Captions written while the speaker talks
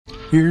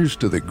Here's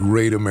to the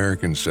great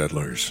American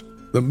settlers,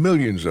 the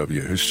millions of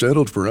you who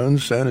settled for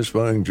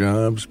unsatisfying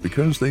jobs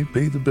because they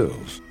pay the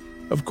bills.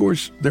 Of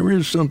course, there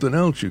is something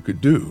else you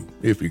could do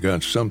if you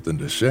got something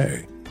to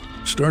say.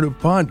 Start a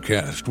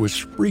podcast with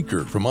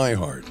Spreaker from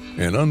iHeart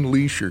and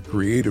unleash your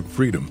creative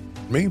freedom.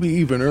 Maybe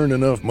even earn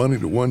enough money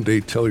to one day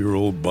tell your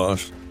old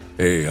boss,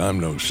 "Hey, I'm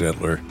no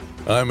settler.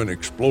 I'm an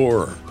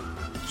explorer."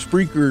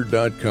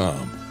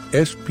 Spreaker.com.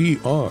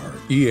 Spreaker.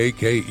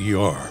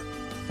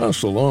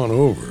 Hustle on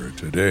over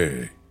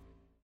today.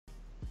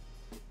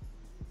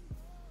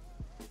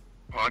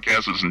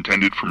 Podcast is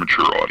intended for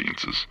mature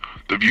audiences.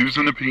 The views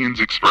and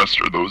opinions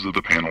expressed are those of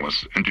the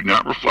panelists and do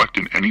not reflect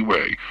in any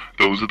way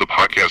those of the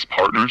podcast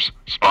partners,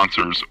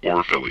 sponsors,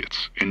 or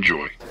affiliates.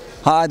 Enjoy.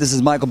 Hi, this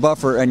is Michael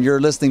Buffer, and you're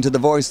listening to the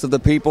Voice of the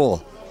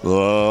People.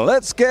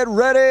 Let's get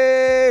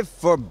ready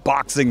for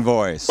Boxing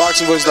Voice.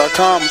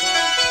 BoxingVoice.com.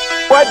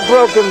 What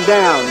broke him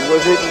down?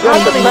 Was it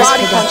just the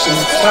body punching?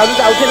 When I was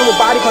hitting him with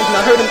body punching,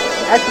 I heard him,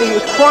 actually he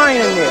was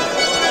crying in there.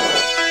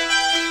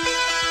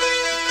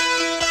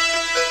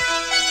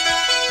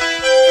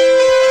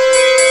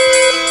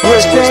 You were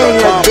saying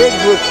that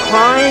Biggs was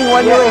crying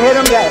when you hit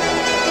him? Yes.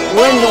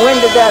 When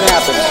did that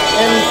happen?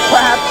 And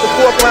perhaps the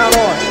fourth round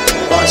on?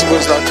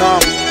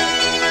 BoxingVoice.com.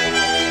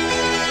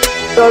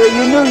 So that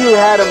you knew you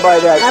had him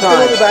by that time?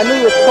 Absolutely, but I knew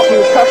he was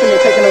tough and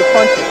you're taking those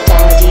punches.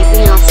 Quality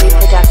Beyonce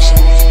Productions.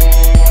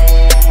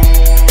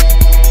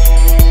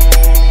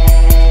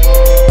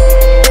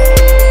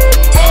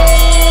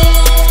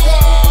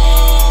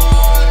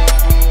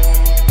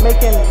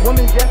 Making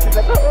women's gestures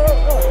like,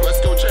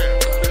 Let's go,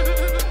 champ.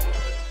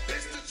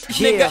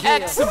 Nigga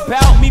acts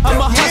about me, I'm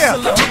a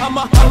hustler, I'm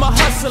a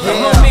hustler,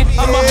 homie,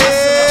 I'm a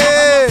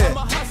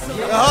hustler.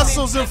 The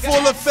hustle's in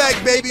full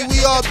effect, baby.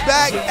 We are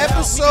back.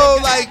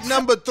 Episode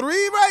number 3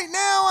 right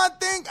now, I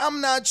think.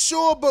 I'm not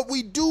sure, but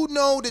we do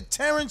know that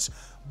Terrence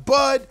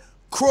Bud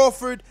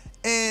Crawford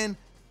and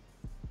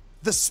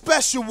the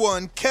special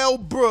one, Kell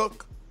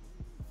Brook,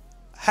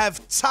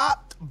 have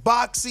topped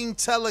boxing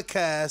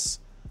telecasts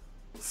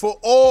for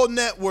all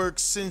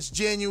networks since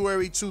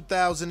January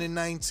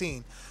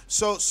 2019.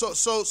 So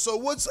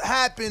what's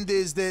happened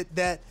is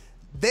that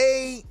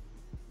they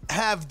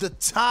have the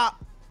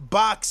top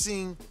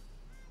boxing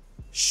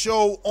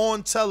show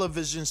on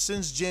television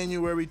since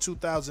January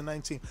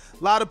 2019.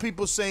 A lot of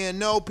people saying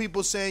no,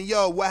 people saying,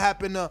 yo, what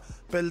happened to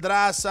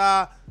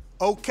Pedraza?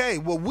 Okay,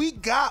 well, we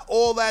got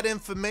all that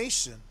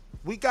information.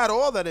 We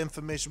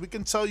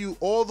can tell you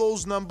all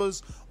those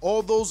numbers,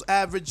 all those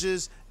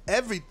averages,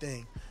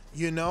 everything.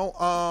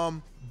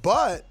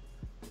 But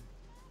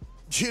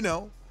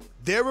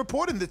they're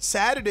reporting that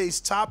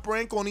Saturday's Top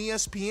Rank on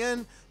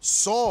ESPN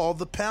saw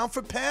the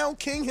pound-for-pound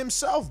king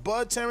himself,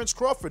 Bud Terrence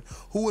Crawford,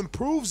 who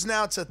improves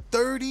now to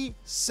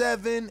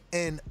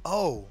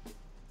 37-0.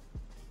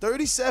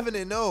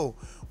 37-0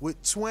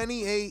 with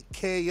 28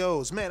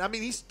 KOs. Man, I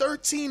mean, he's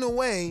 13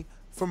 away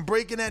from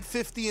breaking that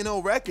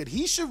 50-0 record.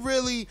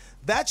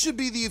 That should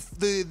be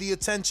the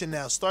attention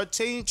now. Start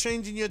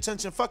changing your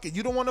attention. Fuck it.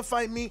 You don't want to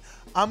fight me?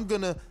 I'm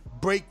going to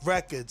break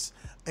records.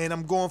 And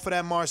I'm going for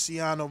that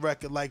Marciano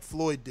record like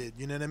Floyd did.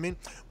 You know what I mean?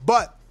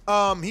 But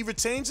he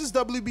retains his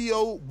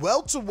WBO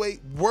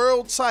welterweight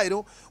world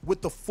title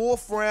with the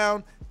 4th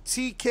round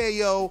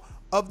TKO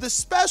of the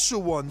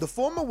special one. The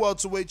former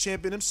welterweight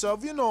champion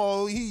himself, he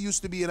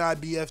used to be an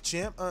IBF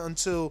champ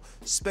until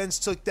Spence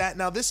took that.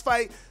 Now, this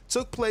fight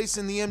took place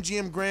in the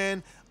MGM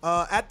Grand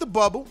at the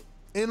Bubble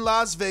in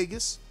Las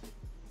Vegas.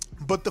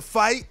 But the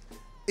fight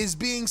is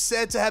being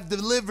said to have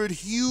delivered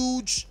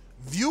huge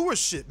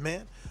viewership,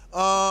 man.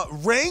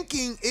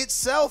 Ranking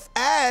itself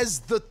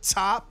as the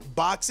top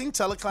boxing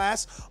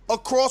telecast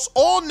across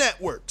all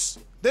networks.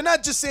 They're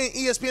not just saying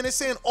ESPN, they're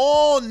saying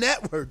all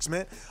networks,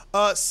 man.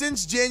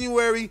 Since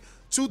January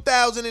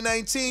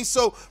 2019.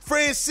 So,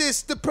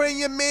 Francis the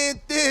Premier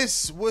Man,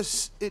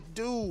 what's it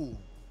do?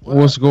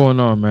 What's going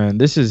on, man?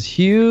 This is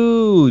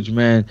huge,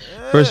 man.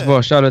 Yeah. First of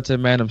all, shout out to the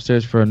man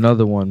upstairs for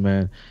another one,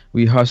 man.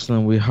 We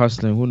hustling.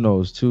 Who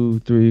knows? 2,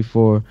 3,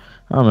 4.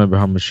 I don't remember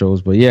how many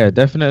shows, but yeah,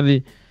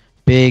 definitely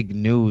big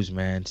news,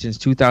 man. Since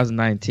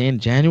 2019,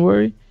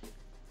 January.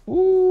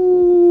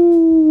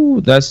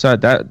 Ooh, that's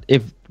that.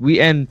 If we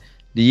end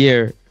the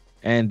year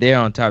and they're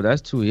on top,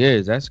 that's 2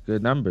 years. That's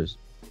good numbers.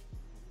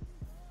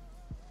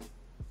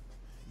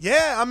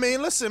 Yeah, I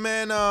mean, listen,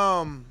 man.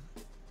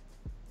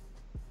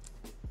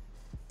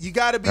 You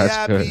got to be That's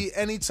happy good.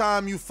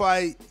 anytime you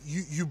fight.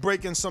 You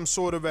breaking some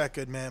sort of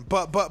record, man.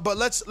 But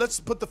let's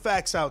put the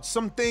facts out.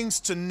 Some things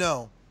to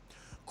know.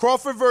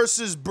 Crawford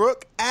versus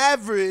Brook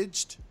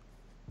averaged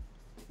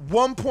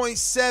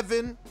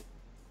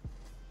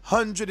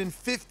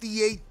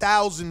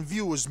 1,758,000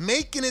 viewers,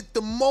 making it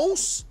the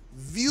most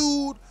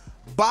viewed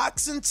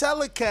boxing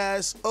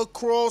telecast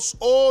across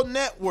all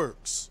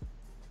networks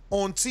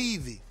on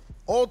TV.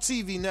 All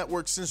TV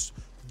networks since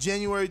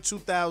January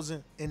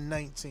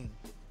 2019.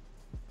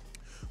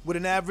 With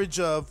an average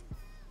of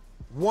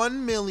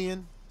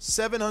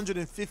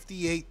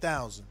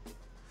 1,758,000.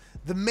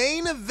 The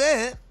main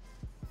event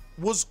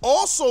was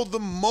also the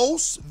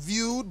most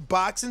viewed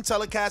boxing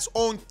telecast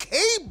on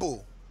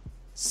cable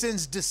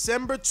since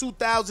December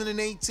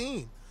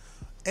 2018.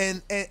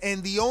 And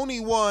the only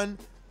one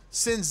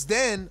since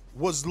then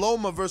was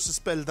Loma versus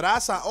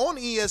Pedraza on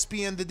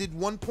ESPN that did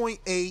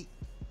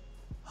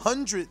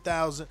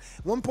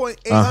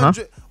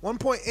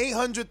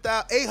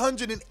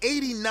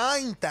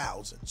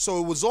 1.889,000. So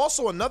it was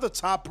also another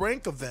top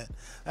rank event.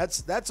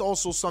 That's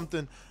also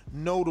something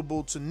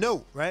notable to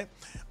note, right?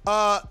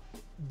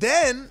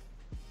 Then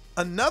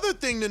another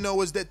thing to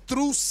know is that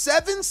through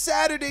 7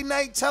 Saturday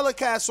night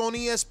telecasts on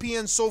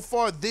ESPN so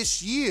far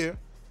this year,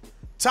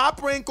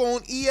 Top Rank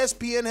on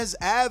ESPN has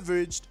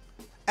averaged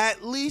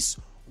at least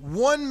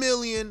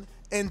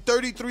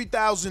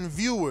 1,033,000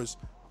 viewers,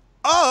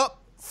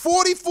 up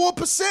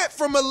 44%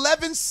 from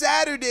 11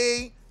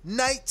 Saturday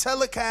night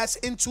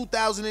telecasts in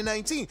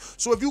 2019.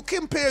 So if you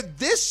compare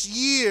this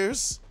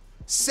year's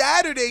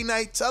Saturday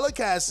night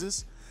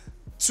telecasts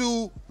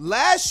to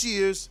last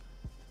year's,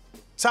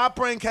 Top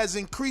Rank has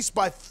increased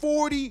by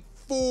 44%.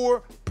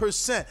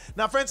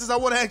 Now, Francis, I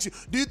want to ask you,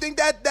 do you think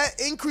that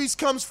increase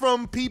comes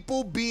from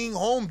people being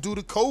home due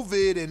to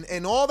COVID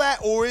and all that,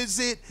 or is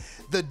it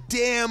the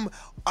damn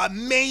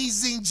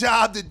amazing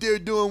job that they're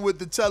doing with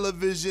the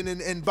television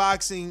and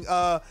boxing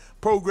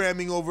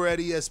programming over at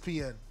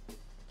ESPN?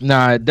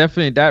 Nah,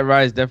 definitely, that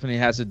rise definitely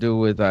has to do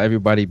with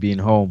everybody being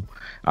home.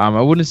 I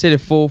wouldn't say the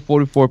full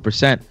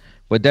 44%,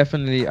 but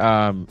definitely,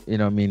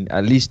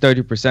 at least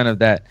 30% of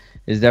that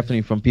is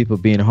definitely from people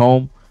being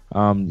home.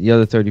 The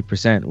other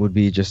 30% would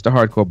be just the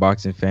hardcore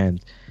boxing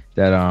fans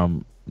that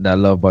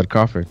love Bud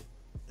Crawford.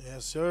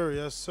 Yes, sir.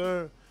 Yes,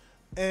 sir.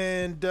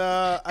 And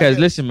guys,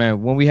 listen,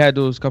 man. When we had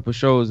those couple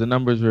shows, the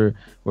numbers were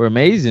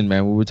amazing,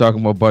 man. We were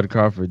talking about Bud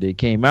Crawford. They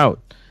came out.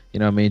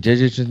 They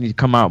just need to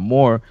come out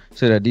more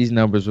so that these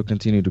numbers will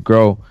continue to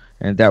grow,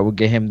 and that will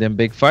get him them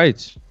big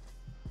fights.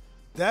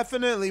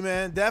 Definitely,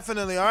 man.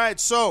 Definitely. All right.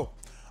 So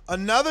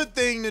another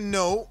thing to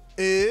note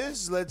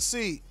is, let's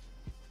see,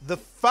 the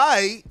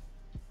fight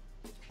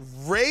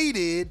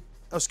rating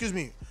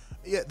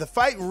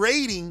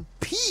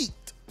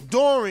peaked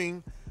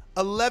during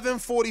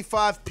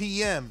 11:45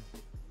 p.m.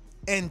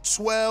 and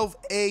 12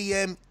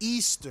 a.m.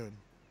 Eastern,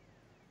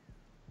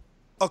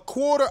 a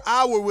quarter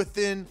hour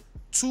within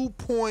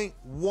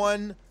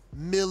 2.1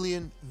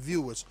 million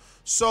viewers.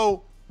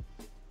 So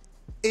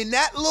in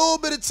that little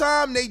bit of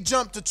time, they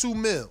jumped to 2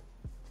 mil.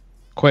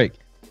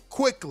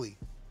 Quickly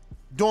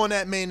during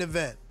that main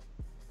event.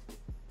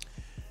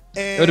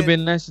 And it would have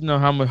been nice to know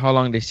how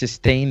long they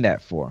sustained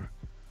that for.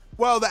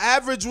 Well, the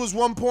average was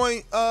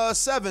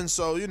 1.7,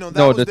 so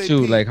that was the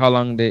two, peak. Like how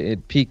long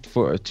it peaked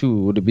for a two?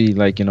 Would it be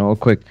like a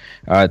quick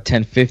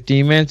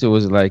 10-15 minutes? It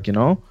was like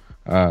 5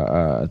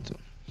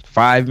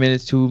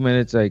 minutes, 2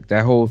 minutes, like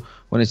that whole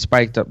when it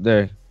spiked up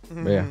there.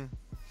 Mm-hmm. Yeah.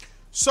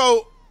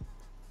 So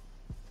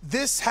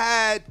this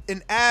had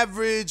an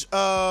average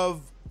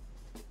of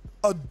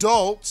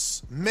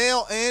adults,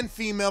 male and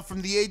female,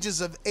 from the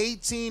ages of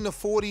 18 to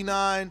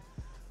 49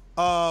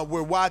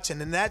 were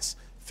watching, and that's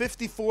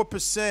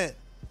 54%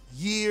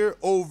 year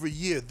over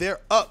year.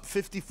 They're up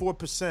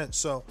 54%.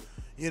 So,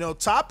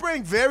 Top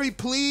Rank very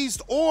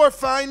pleased, or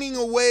finding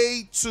a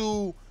way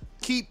to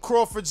keep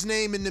Crawford's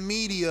name in the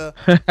media,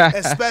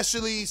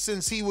 especially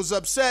since he was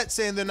upset,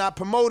 saying they're not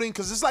promoting.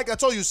 Because it's like I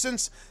told you,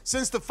 since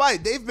the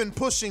fight, they've been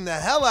pushing the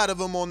hell out of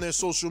him on their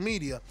social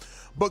media.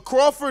 But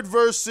Crawford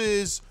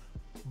versus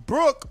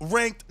Brook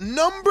ranked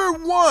number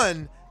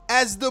 1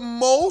 as the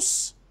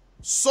most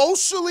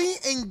socially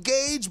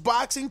engaged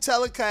boxing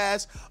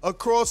telecast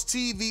across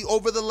TV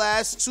over the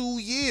last 2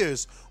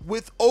 years,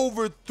 with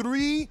over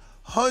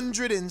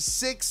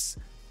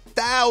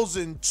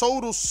 306,000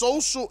 total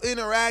social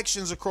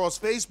interactions across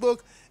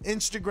Facebook,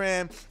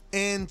 Instagram,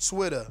 and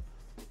Twitter.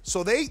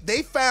 So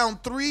they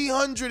found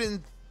 300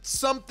 and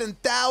something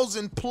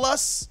thousand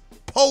plus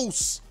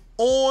posts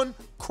on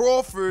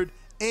Crawford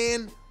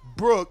and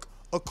Brook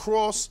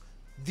across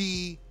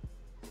the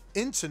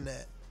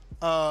internet,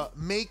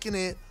 making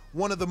it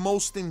one of the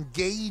most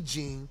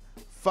engaging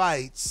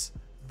fights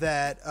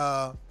that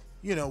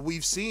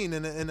we've seen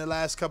in the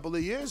last couple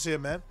of years here,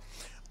 man.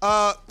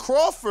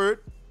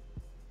 Crawford,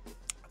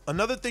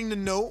 another thing to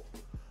note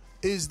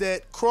is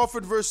that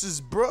Crawford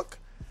versus Brook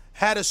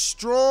had a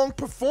strong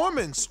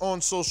performance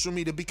on social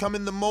media,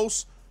 becoming the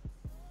most.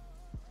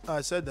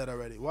 I said that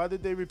already. Why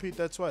did they repeat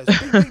that twice?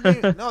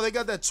 No, they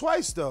got that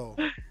twice though.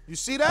 You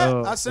see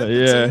that? I said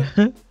it to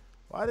you.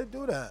 Why they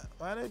do that?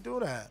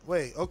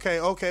 Wait,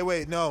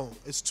 wait. No,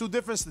 it's 2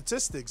 different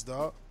statistics,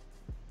 dog.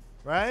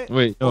 Right?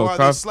 Wait, no. Or are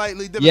they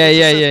slightly different?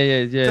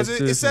 Yeah. Because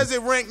it says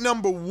it ranked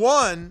number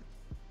 1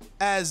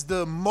 as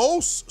the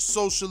most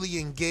socially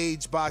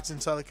engaged boxing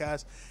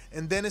telecast,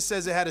 and then it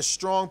says it had a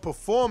strong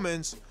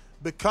performance,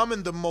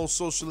 becoming the most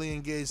socially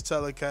engaged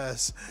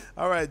telecast.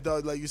 All right,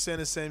 dog. Like, you're saying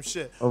the same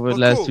shit over the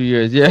last 2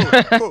 years.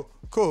 Yeah.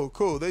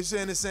 Cool. They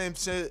saying the same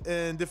shit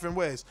in different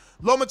ways.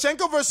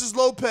 Lomachenko versus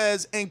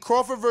Lopez and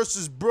Crawford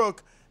versus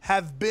Brook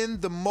have been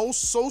the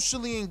most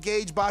socially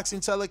engaged boxing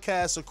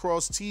telecasts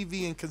across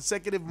TV in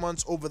consecutive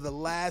months over the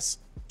last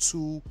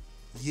 2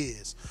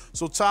 years.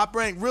 So Top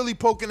Rank really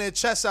poking their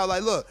chest out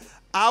like, look,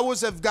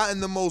 ours have gotten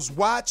the most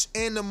watch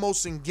and the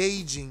most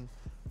engaging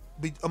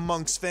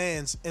amongst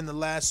fans in the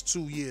last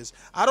 2 years.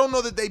 I don't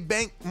know that they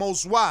bank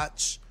most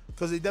watch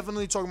because they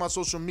definitely talking about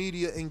social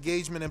media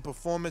engagement and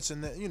performance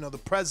and the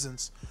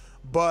presence.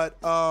 But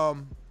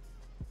well,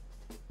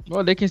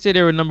 they can say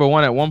they were number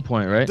one at one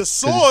point, right? The 'Cause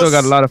source they still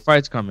got a lot of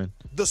fights coming.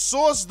 The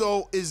source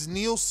though is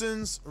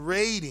Nielsen's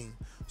rating.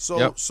 So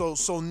Yep.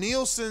 so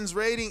Nielsen's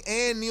rating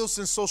and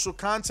Nielsen's social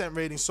content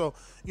rating. So,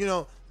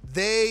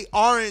 they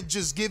aren't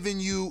just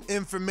giving you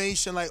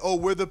information like, oh,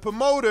 we're the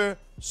promoter,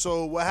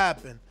 so what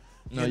happened?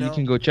 No, you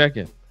can go check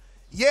it.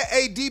 Yeah,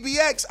 hey,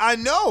 DBX, I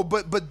know,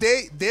 but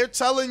they're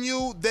telling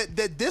you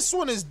that this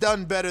one is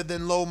done better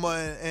than Loma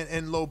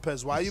and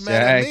Lopez. Why are you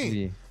mad at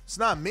me? It's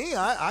not me.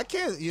 I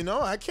can't,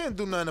 I can't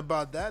do nothing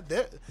about that.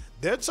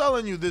 They're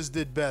telling you this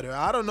did better.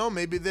 I don't know.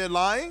 Maybe they're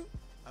lying.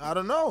 I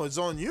don't know. It's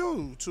on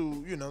you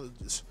to,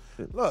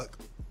 look,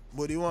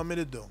 what do you want me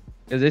to do?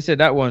 Because they said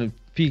that one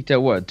peaked at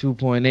what,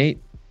 2.8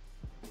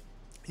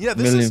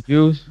 million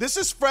views? This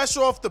is fresh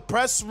off the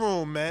press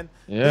room, man.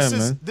 Yeah,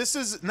 This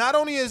is not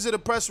only is it a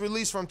press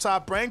release from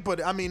Top Rank,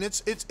 but I mean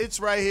it's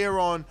right here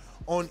on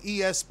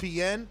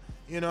ESPN.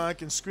 I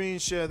can screen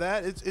share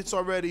that. It's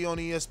already on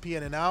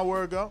ESPN an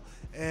hour ago.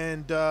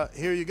 And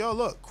here you go.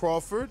 Look,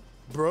 Crawford,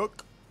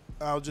 Brook.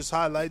 I'll just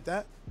highlight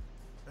that.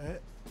 Right?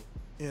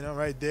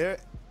 Right there.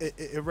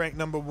 It ranked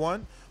number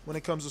 1 when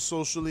it comes to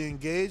socially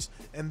engaged.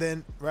 And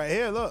then right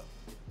here, look,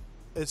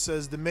 it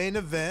says the main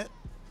event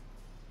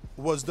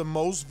was the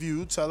most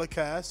viewed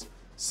telecast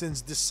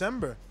since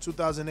December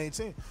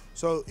 2018.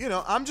 So,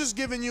 I'm just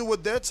giving you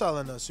what they're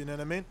telling us. You know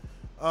what I mean?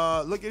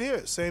 Look at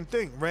here. Same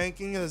thing.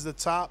 Ranking as the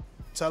top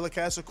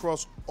telecast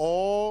across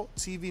all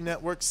TV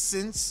networks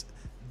since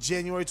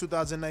January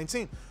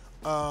 2019.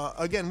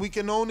 Again, we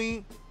can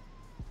only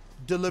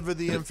deliver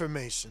the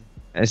information.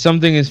 And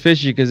something is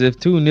fishy because if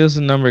 2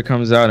 Nielsen number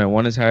comes out and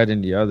one is higher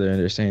than the other and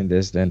they're saying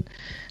this, then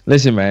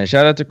listen, man,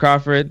 shout out to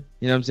Crawford.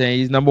 You know what I'm saying?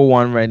 He's number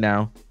 1 right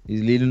now. He's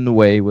leading the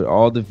way with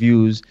all the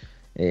views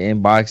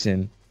in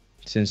boxing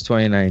since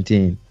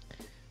 2019.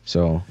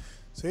 So,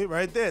 see,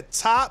 right there.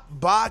 Top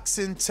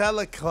boxing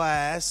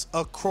telecast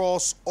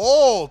across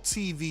all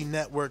TV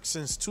networks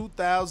since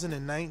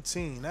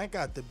 2019. That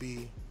got to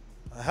be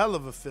a hell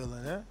of a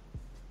feeling, eh?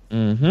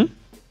 Mm-hmm.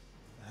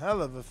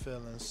 Hell of a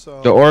feeling.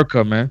 So the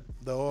Orca, man.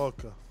 The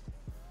Orca,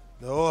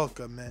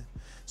 man.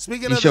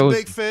 Speaking of the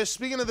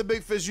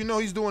big fish,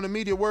 he's doing a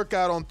media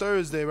workout on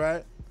Thursday,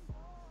 right?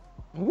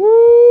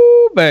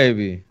 Woo,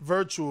 baby.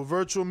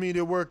 Virtual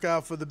media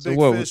workout for the big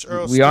fish.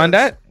 Earl we on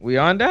that? We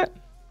on that?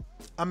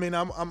 I mean,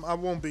 I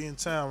won't be in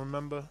town.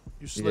 Remember,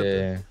 you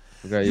slipping.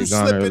 Yeah, you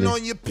slipping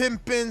on your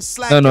pimping,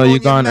 slacking. No, on you're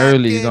gone your early.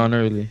 napkin. You're gone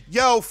early.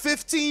 Yo,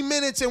 15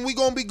 minutes and we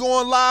gonna be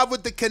going live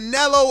with the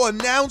Canelo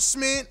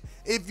announcement.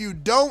 If you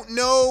don't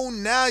know,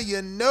 now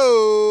you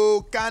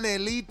know.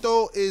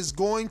 Canelito is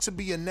going to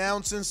be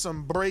announcing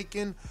some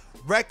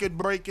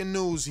record-breaking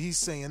news, he's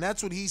saying.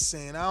 That's what he's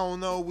saying. I don't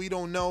know. We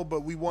don't know,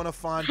 but we want to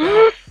find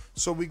out.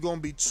 So we're going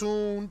to be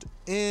tuned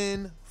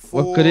in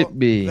for What could it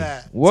be?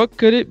 that. What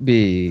could it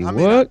be?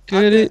 What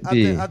could it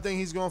be? I think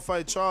he's going to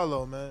fight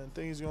Charlo, man. I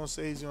think he's going to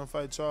say he's going to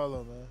fight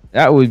Charlo, man.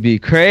 That would be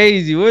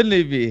crazy, wouldn't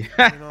it be? You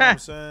know what I'm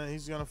saying?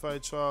 He's going to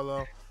fight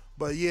Charlo.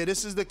 But yeah,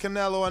 this is the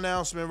Canelo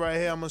announcement right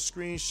here. I'm gonna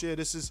screen share.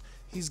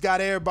 He's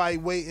got everybody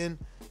waiting.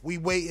 We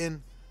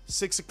waiting.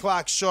 6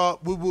 o'clock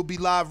sharp. We will be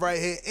live right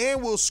here,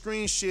 and we'll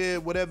screen share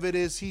whatever it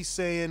is he's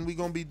saying. We're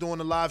gonna be doing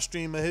a live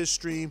stream of his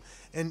stream,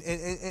 and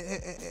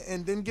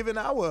then giving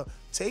our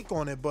take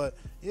on it. But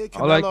yeah,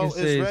 Canelo All I can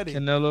say is ready.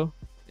 Canelo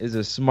is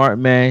a smart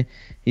man.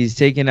 He's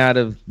taken out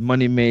of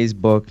Money May's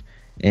book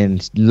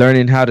and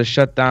learning how to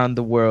shut down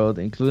the world,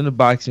 including the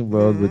boxing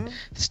world, with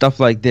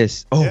stuff like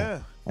this. Oh, yeah.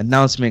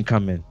 Announcement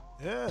coming.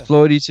 Yeah.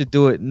 Floyd used to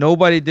do it.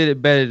 Nobody did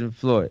it better than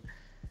Floyd.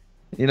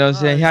 You know what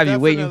I'm saying? Have you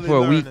waiting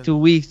for a week, 2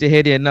 weeks to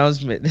hear the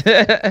announcement.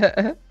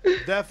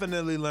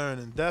 Definitely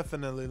learning.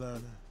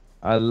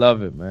 I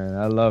love it, man.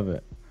 I love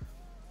it.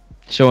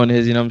 Showing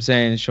his, you know what I'm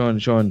saying?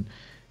 Showing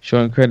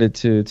credit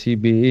to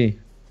TBE.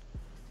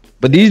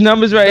 But these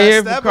numbers right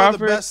here for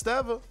Crawford. The best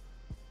ever.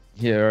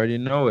 Yeah, I already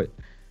know it.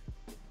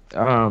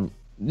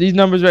 These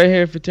numbers right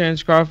here for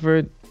Terrence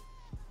Crawford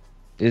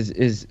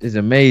is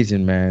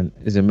amazing, man.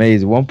 It's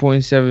amazing.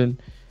 1.7,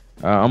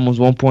 almost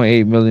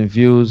 1.8 million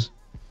views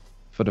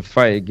for the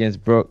fight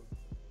against Brook.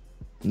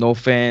 No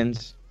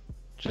fans,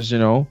 just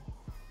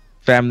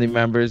family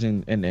members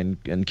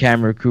and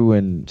camera crew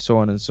and so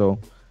on and so.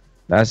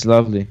 That's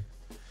lovely.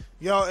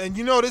 Yo, and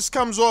this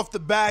comes off the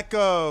back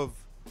of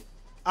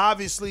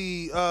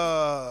obviously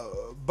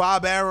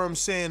Bob Arum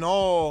saying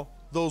all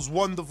those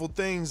wonderful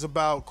things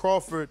about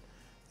Crawford.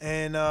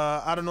 And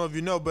I don't know if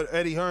you know, but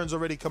Eddie Hearn's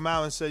already come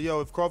out and said,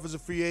 yo, if Crawford's a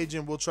free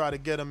agent, we'll try to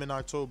get him in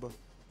October.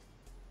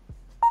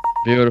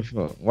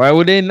 Beautiful. Why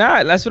would they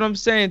not? That's what I'm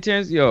saying,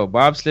 Terrence. Yo,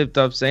 Bob slipped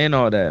up saying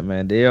all that,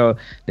 man.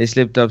 They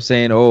slipped up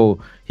saying, oh,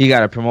 he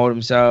got to promote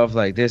himself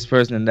like this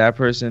person and that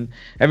person.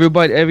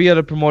 Every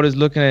other promoter's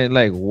looking at it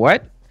like,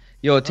 what?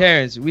 Yo,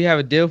 Terrence, we have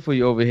a deal for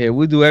you over here.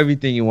 We'll do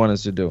everything you want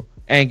us to do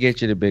and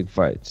get you the big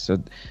fights. So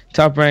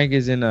Top Rank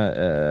is in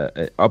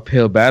a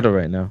uphill battle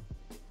right now.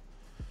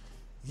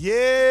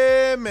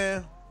 Yeah,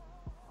 man.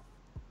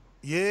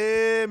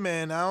 Yeah,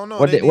 man. I don't know.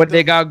 What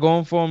they got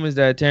going for him is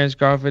that Terrence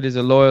Crawford is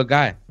a loyal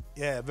guy.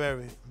 Yeah,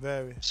 very,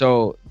 very.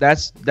 So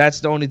that's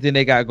the only thing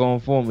they got going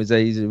for him is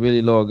that he's a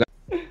really loyal guy.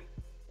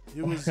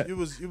 You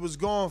was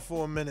gone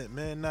for a minute,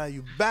 man. Now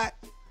you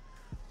back.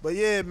 But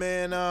yeah,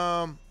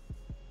 man.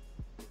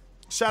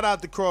 Shout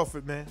out to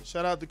Crawford, man.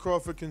 Shout out to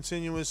Crawford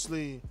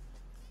continuously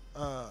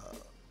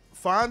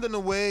finding a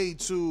way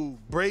to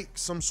break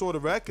some sort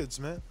of records,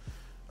 man.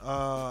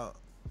 I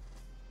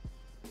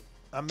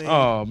mean,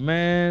 oh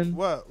man.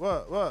 What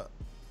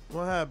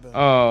happened?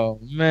 Oh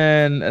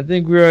man, I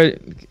think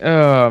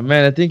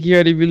I think he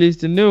already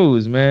released the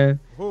news, man.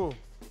 Who?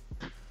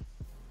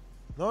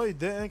 No, he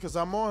didn't, because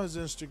I'm on his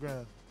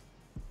Instagram.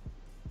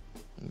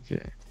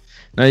 Okay.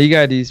 Now you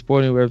got these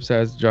sporting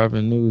websites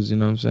dropping news, you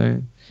know what I'm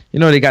saying? You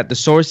know they got the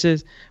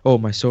sources. Oh,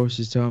 my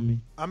sources tell me.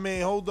 I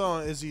mean, hold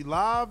on. Is he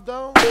live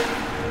though?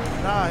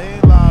 Nah, he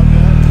ain't live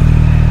yet.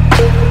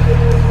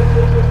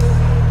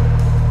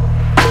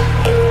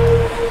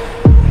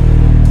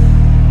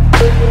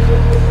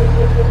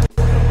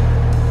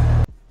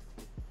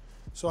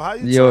 So how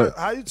you turn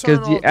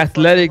because the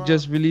Athletic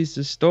just released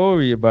a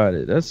story about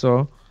it. That's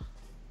all.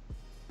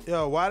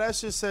 Yo, why that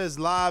shit says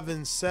live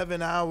in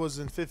 7 hours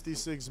and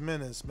 56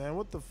 minutes, man?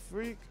 What the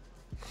freak?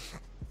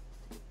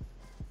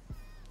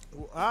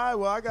 All right,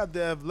 well, I got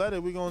the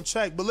Athletic. We're going to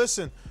check. But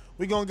listen,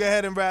 we're going to go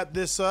ahead and wrap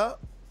this up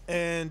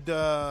and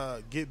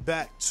get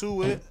back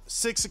to it.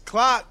 6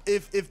 o'clock,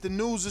 if the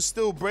news is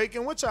still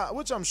breaking, which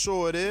I'm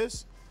sure it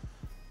is.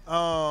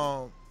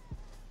 Damo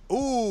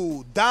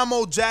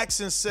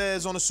Jackson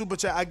says on the Super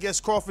Chat, I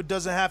guess Crawford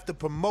doesn't have to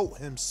promote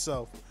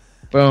himself.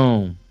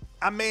 Boom.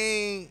 I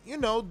mean,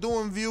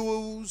 doing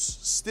views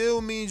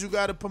still means you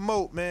got to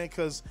promote, man,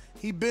 because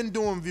he been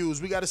doing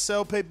views. We got to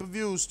sell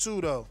pay-per-views,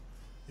 too, though.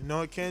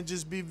 It can't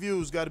just be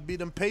views. Got to be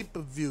them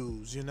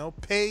pay-per-views,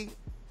 Pay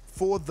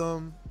for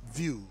them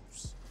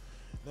views.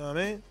 You know what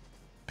I mean?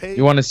 Pay.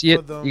 You want to see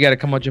it? You got to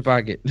come out your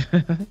pocket.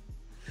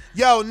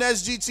 Yo,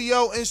 Nets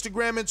GTO,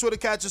 Instagram and Twitter.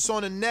 Catch us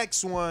on the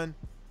next one.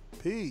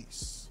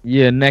 Peace.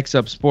 Yeah, Next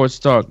Up Sports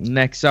Talk.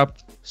 Next Up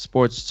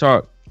Sports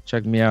Talk.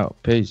 Check me out.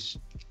 Peace.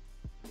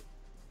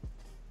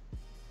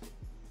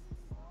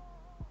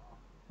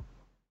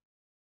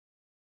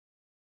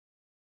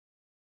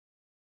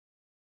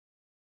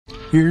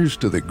 Here's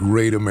to the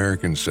great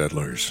American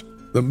settlers,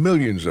 the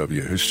millions of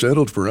you who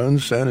settled for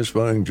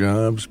unsatisfying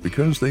jobs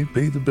because they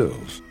pay the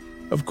bills.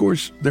 Of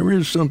course, there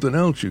is something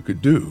else you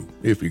could do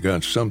if you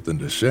got something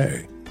to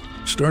say.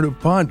 Start a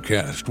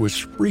podcast with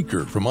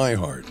Spreaker from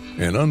iHeart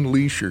and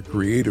unleash your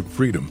creative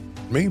freedom.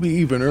 Maybe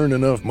even earn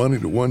enough money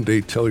to one day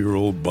tell your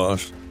old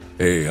boss,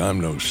 hey, I'm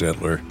no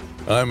settler,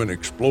 I'm an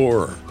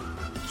explorer.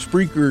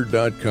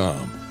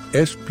 Spreaker.com,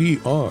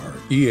 Spreaker.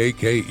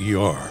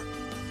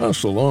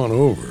 Hustle on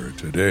over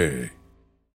today.